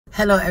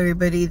Hello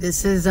everybody,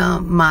 this is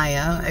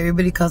Maya.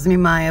 Everybody calls me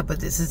Maya,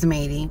 but this is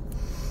Mady.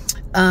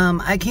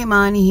 I came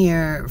on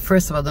here,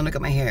 first of all, don't look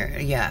at my hair.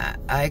 Yeah,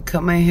 I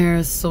cut my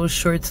hair so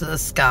short to the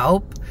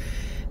scalp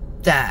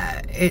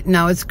that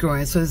now it's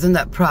growing. So it's in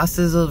that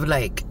process of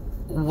like,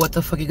 what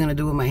the fuck are you gonna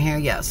do with my hair?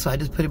 Yeah, so I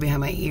just put it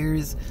behind my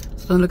ears.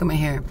 So don't look at my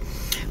hair.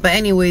 But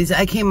anyways,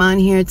 I came on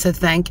here to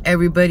thank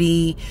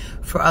everybody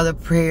for all the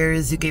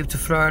prayers you gave to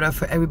Florida,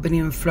 for everybody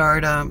in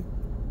Florida.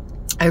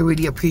 I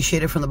really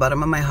appreciate it from the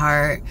bottom of my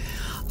heart.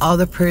 All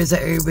the prayers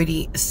that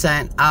everybody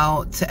sent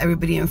out to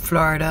everybody in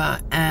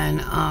Florida.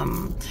 And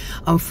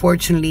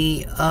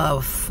unfortunately,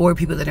 4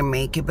 people didn't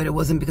make it, but it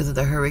wasn't because of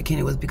the hurricane,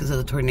 it was because of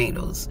the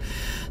tornadoes.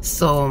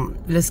 So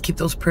let's keep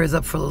those prayers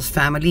up for those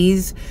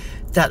families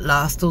that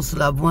lost those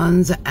loved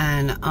ones.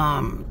 And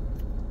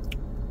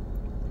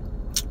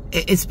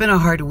it's been a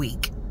hard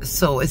week.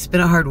 So it's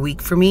been a hard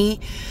week for me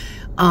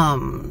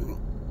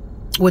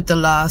with the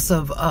loss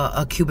of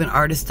a Cuban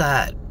artist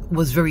that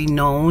was very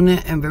known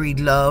and very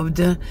loved.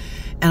 And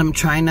I'm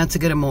trying not to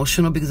get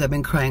emotional because I've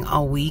been crying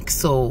all week.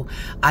 So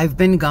I've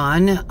been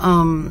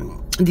gone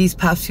these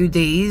past few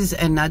days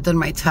and not done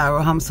my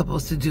tarot how I'm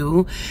supposed to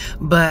do.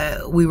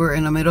 But we were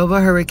in the middle of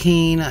a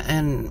hurricane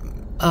and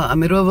a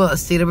middle of a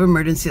state of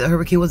emergency. The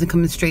hurricane wasn't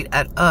coming straight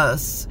at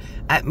us,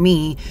 at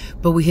me,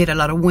 but we hit a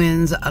lot of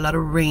winds, a lot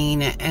of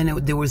rain, and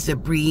there was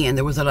debris, and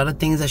there was a lot of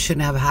things that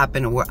shouldn't have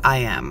happened where I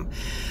am.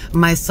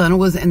 My son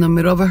was in the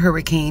middle of a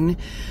hurricane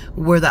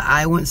where the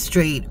eye went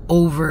straight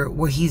over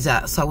where he's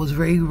at. So I was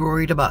very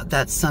worried about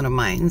that son of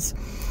mine's.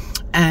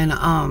 And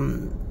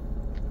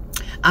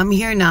I'm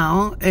here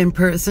now in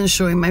person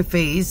showing my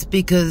face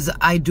because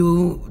I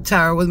do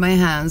tarot with my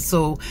hands.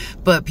 So,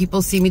 but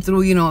people see me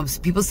through, you know,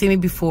 people see me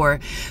before.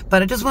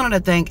 But I just wanted to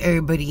thank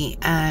everybody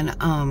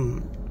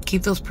and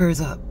keep those prayers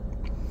up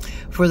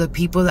for the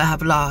people that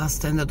have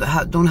lost and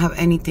that don't have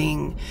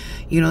anything.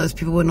 You know, there's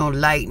people with no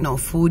light, no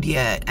food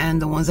yet.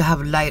 And the ones that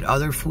have light, all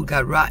their food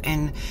got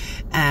rotten.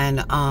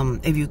 And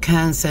if you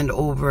can, send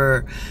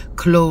over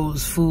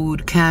clothes,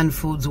 food, canned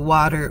foods,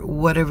 water,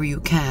 whatever you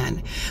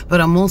can. But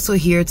I'm also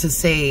here to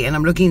say, and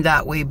I'm looking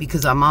that way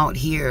because I'm out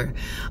here.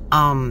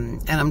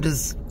 And I'm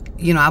just,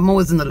 you know, I'm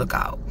always on the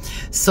lookout.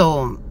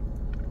 So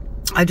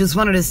I just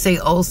wanted to say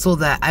also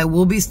that I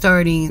will be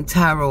starting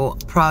tarot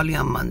probably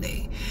on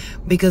Monday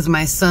because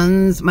my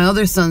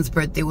other son's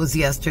birthday was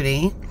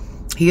yesterday.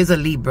 He is a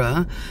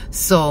Libra,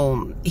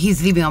 so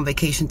he's leaving on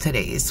vacation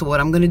today. So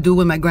what I'm going to do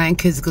with my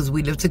grandkids, because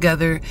we live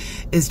together,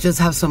 is just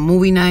have some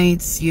movie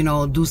nights, you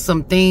know, do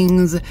some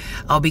things.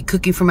 I'll be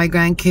cooking for my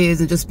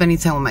grandkids and just spending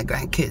time with my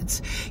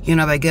grandkids. You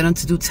know, if I get them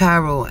to do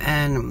tarot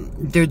and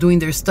they're doing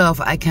their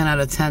stuff, I cannot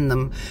attend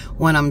them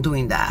when I'm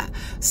doing that.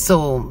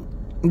 So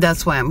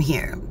that's why I'm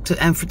here,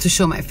 to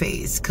show my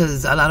face,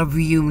 because a lot of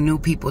you new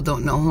people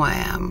don't know who I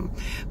am.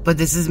 But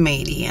this is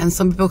Mady, and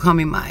some people call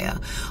me Maya.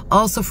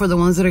 Also, for the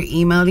ones that are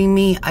emailing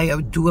me,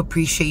 I do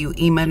appreciate you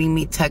emailing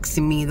me,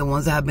 texting me, the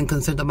ones that have been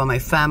concerned about my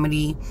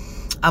family,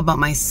 about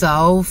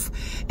myself,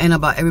 and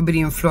about everybody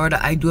in Florida.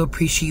 I do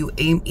appreciate you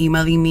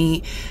emailing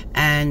me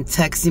and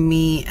texting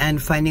me and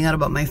finding out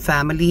about my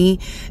family.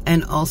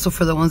 And also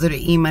for the ones that are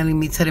emailing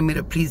me, telling me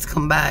to please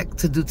come back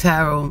to do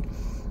tarot.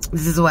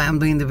 This is why I'm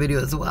doing the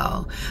video as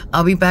well.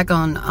 I'll be back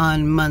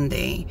on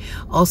Monday.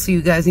 Also,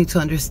 you guys need to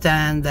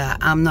understand that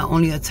I'm not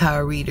only a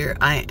tarot reader.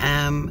 I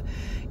am,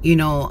 you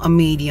know, a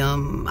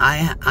medium.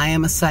 I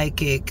am a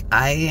psychic.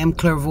 I am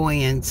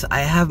clairvoyant. I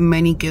have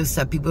many gifts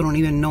that people don't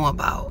even know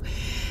about.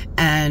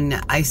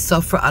 And I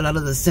suffer a lot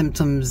of the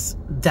symptoms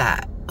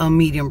that a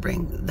medium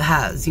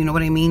has. You know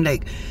what I mean?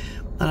 Like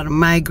a lot of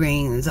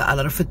migraines, a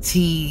lot of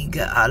fatigue,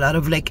 a lot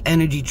of like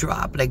energy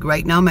drop. Like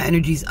right now my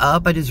energy's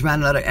up. I just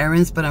ran a lot of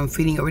errands, but I'm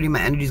feeling already my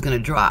energy's gonna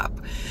drop.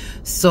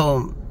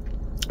 So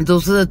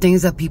those are the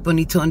things that people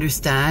need to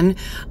understand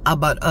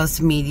about us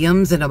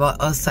mediums and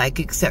about us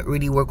psychics that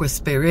really work with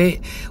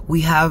spirit.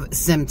 We have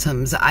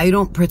symptoms. I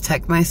don't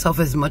protect myself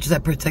as much as I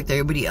protect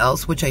everybody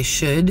else, which I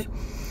should,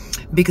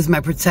 because my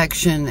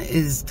protection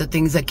is the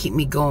things that keep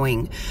me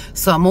going.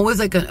 So I'm always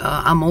like,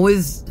 I'm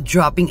always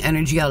dropping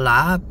energy a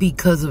lot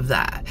because of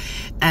that.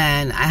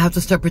 And I have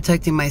to start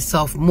protecting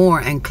myself more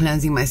and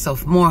cleansing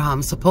myself more how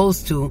I'm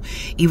supposed to.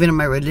 Even in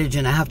my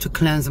religion, I have to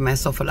cleanse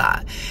myself a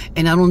lot.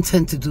 And I don't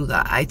tend to do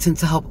that. I tend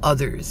to help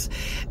others.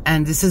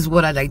 And this is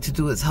what I like to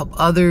do, is help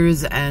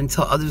others and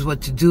tell others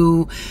what to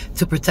do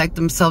to protect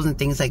themselves and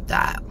things like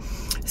that.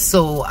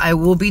 So I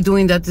will be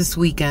doing that this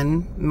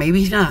weekend.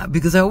 Maybe not,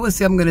 because I always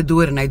say I'm going to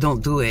do it and I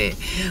don't do it.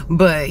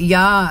 But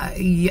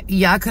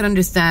y'all could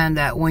understand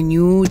that when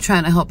you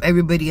trying to help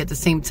everybody at the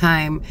same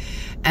time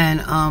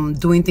and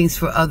doing things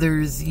for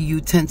others, you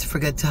tend to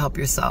forget to help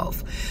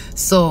yourself.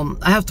 So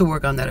I have to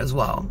work on that as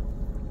well.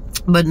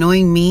 But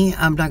knowing me,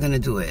 I'm not going to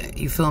do it.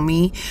 You feel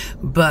me?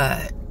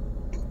 But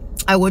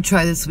I will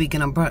try this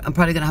weekend. I'm probably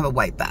going to have a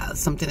white bath,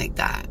 something like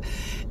that.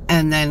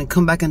 And then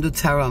come back and do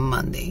tarot on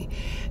Monday.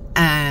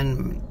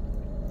 And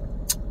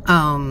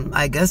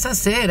I guess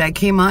that's it. I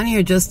came on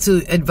here just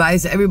to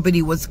advise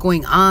everybody what's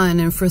going on,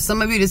 and for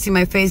some of you to see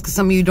my face, because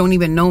some of you don't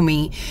even know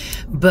me.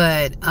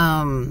 But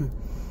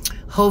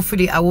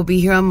hopefully I will be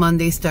here on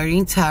Monday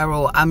starting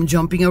tarot. I'm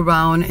jumping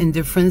around in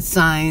different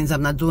signs.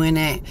 I'm not doing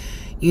it,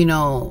 you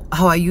know,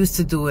 how I used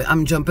to do it.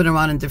 I'm jumping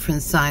around in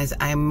different signs.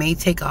 I may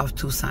take off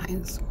 2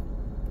 signs.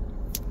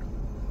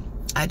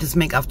 I just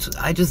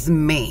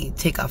may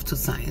take off 2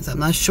 signs. I'm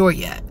not sure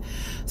yet.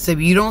 So if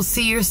you don't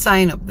see your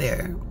sign up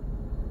there,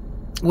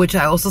 which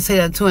I also say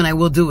that too, and I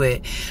will do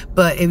it,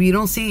 but if you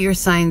don't see your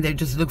sign there,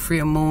 just look for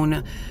your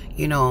moon,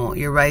 you know,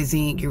 your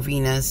rising, your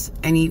Venus,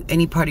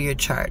 any part of your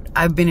chart.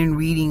 I've been in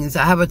readings.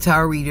 I have a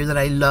tarot reader that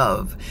I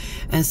love,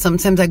 and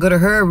sometimes I go to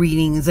her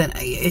readings and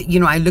you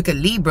know, I look at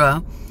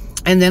Libra,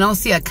 and then I'll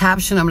see a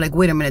caption. I'm like,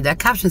 wait a minute, that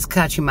caption's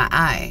catching my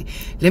eye.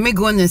 Let me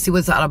go in there and see what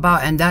it's all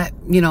about. And that,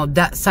 you know,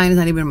 that sign is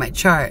not even in my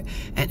chart.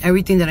 And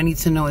everything that I need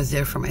to know is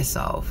there for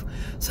myself.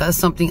 So that's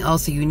something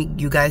else that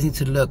you guys need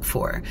to look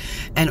for.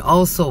 And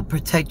also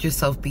protect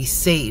yourself, be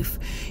safe.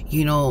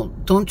 You know,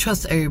 don't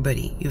trust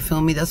everybody. You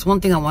feel me? That's one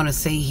thing I want to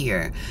say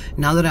here.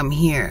 Now that I'm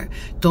here,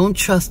 don't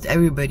trust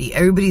everybody.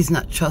 Everybody's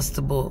not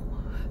trustable.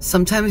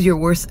 Sometimes your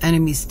worst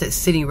enemy is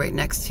sitting right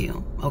next to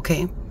you.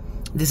 Okay?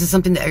 This is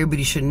something that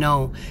everybody should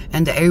know,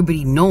 and that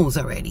everybody knows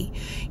already.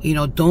 You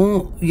know,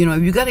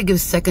 if you got to give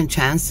second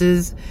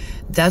chances,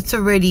 that's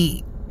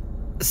already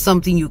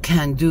something you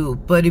can do.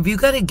 But if you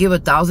got to give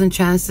 1,000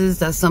 chances,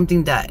 that's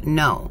something that,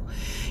 no,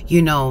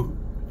 you know,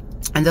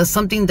 and that's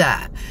something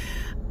that,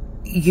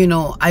 you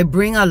know, I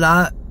bring a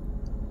lot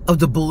of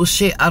the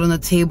bullshit out on the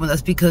table.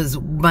 That's because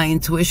my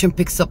intuition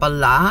picks up a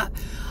lot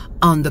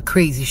on the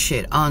crazy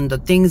shit, on the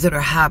things that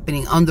are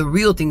happening, on the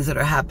real things that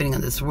are happening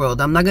in this world.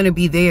 I'm not going to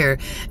be there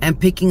and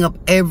picking up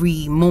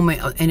every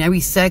moment and every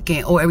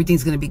second, oh,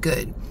 everything's going to be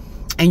good.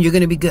 And you're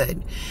going to be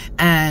good.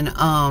 And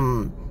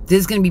this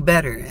is going to be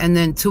better. And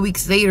then 2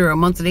 weeks later, a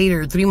month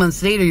later, 3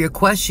 months later, you're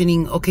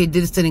questioning, okay,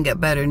 this didn't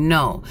get better.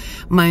 No.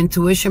 My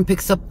intuition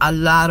picks up a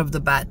lot of the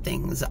bad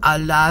things, a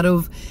lot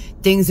of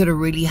things that are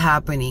really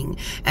happening.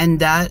 And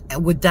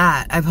with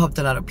that, I've helped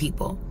a lot of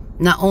people.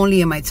 Not only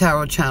in my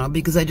tarot channel,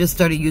 because I just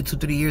started YouTube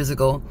 3 years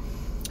ago.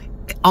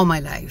 All my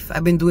life.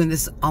 I've been doing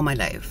this all my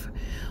life.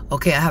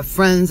 Okay, I have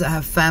friends, I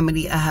have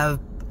family, I have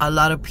a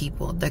lot of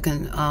people that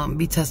can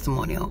be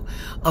testimonial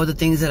of the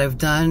things that I've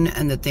done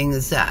and the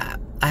things that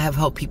I have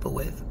helped people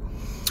with.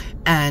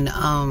 And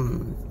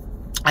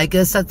I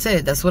guess that's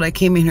it. That's what I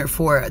came in here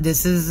for.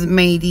 This is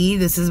Mady.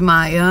 This is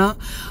Maya.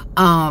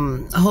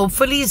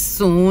 Hopefully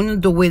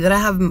soon, the way that I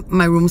have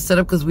my room set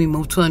up, because we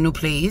moved to a new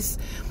place,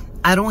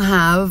 I don't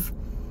have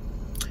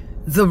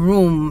the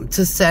room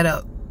to set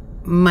up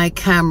my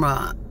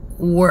camera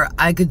where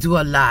I could do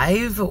a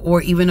live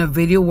or even a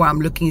video where I'm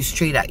looking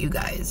straight at you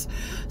guys.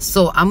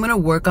 So I'm going to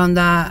work on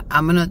that.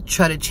 I'm going to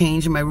try to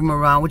change my room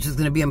around, which is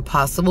going to be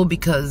impossible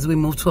because we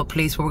moved to a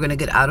place where we're going to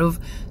get out of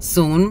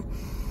soon.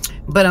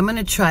 But I'm going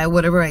to try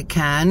whatever I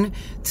can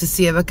to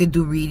see if I could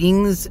do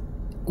readings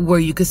where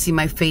you could see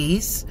my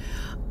face.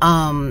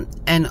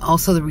 And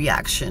also the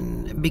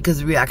reaction,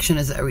 because reaction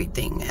is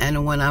everything.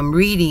 And when I'm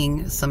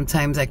reading,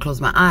 sometimes I close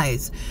my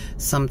eyes.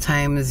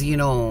 Sometimes, you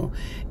know,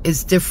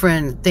 it's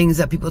different things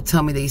that people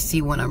tell me they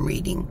see when I'm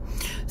reading.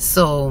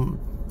 So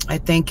I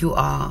thank you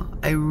all.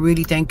 I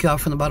really thank you all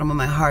from the bottom of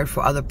my heart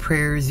for all the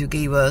prayers you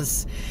gave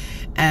us.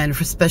 And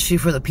especially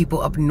for the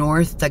people up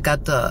north that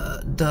got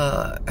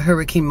the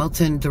Hurricane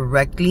Milton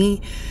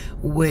directly,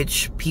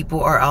 which people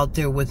are out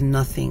there with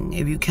nothing.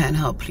 If you can't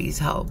help, please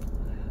help.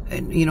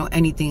 And, you know,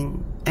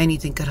 anything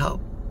could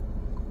help.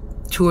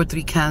 2 or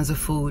 3 cans of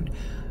food,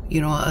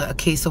 you know, a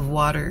case of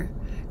water,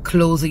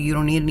 clothes that you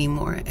don't need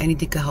anymore.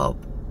 Anything could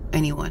help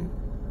anyone.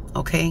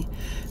 Okay?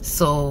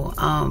 So,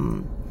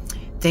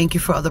 thank you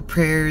for all the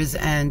prayers,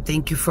 and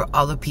thank you for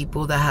all the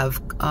people that have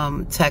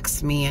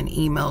texted me and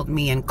emailed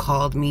me and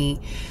called me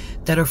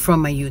that are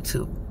from my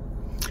YouTube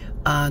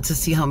to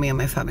see how me and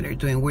my family are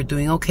doing. We're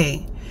doing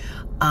okay.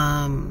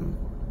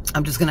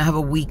 I'm just gonna have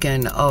a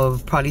weekend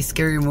of probably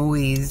scary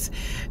movies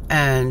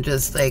and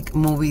just like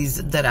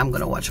movies that I'm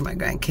gonna watch with my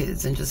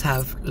grandkids and just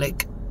have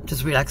like,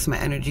 just relax my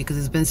energy, because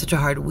it's been such a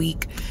hard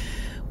week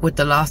with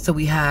the loss that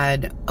we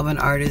had of an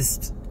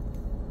artist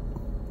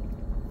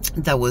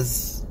that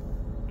was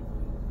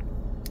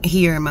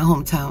here in my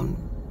hometown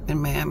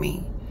in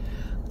Miami.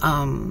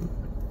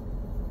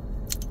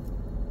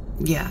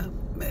 Yeah,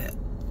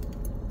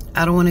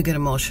 I don't want to get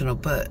emotional,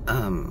 but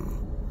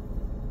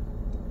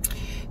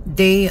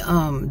they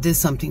did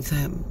something to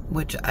him,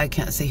 which I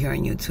can't say here on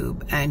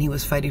YouTube, and he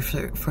was fighting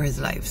for his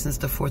life since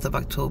the 4th of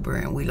October,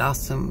 and we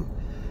lost him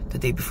the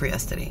day before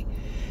yesterday.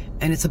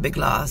 And it's a big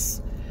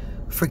loss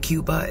for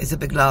Cuba. It's a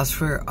big loss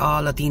for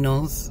all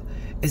Latinos.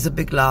 It's a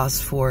big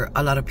loss for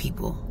a lot of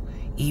people,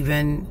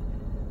 even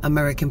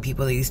American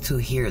people that used to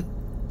hear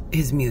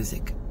his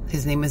music.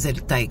 His name is El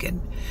Tiger.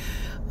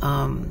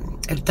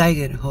 El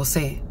Tiger,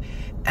 Jose.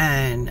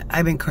 And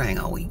I've been crying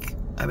all week.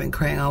 I've been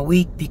crying all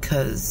week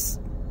because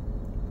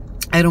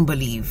I don't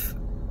believe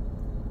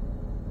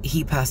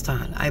he passed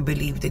on. I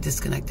believe they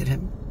disconnected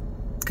him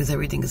because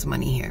everything is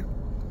money here.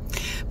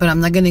 But I'm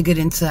not going to get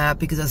into that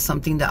because that's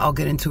something that I'll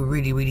get into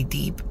really, really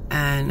deep.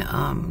 And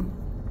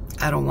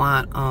I don't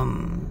want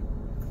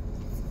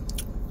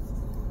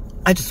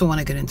I just don't want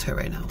to get into it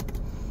right now.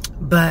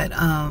 But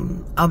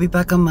I'll be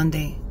back on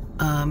Monday.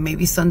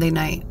 Maybe Sunday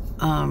night.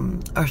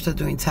 I'll start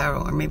doing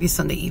tarot, or maybe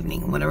Sunday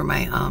evening, whenever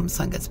my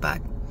son gets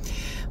back.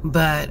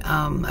 But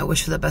I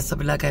wish you the best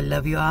of luck. I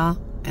love you all,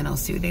 and I'll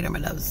see you later, my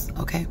loves.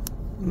 Okay?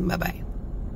 Bye-bye.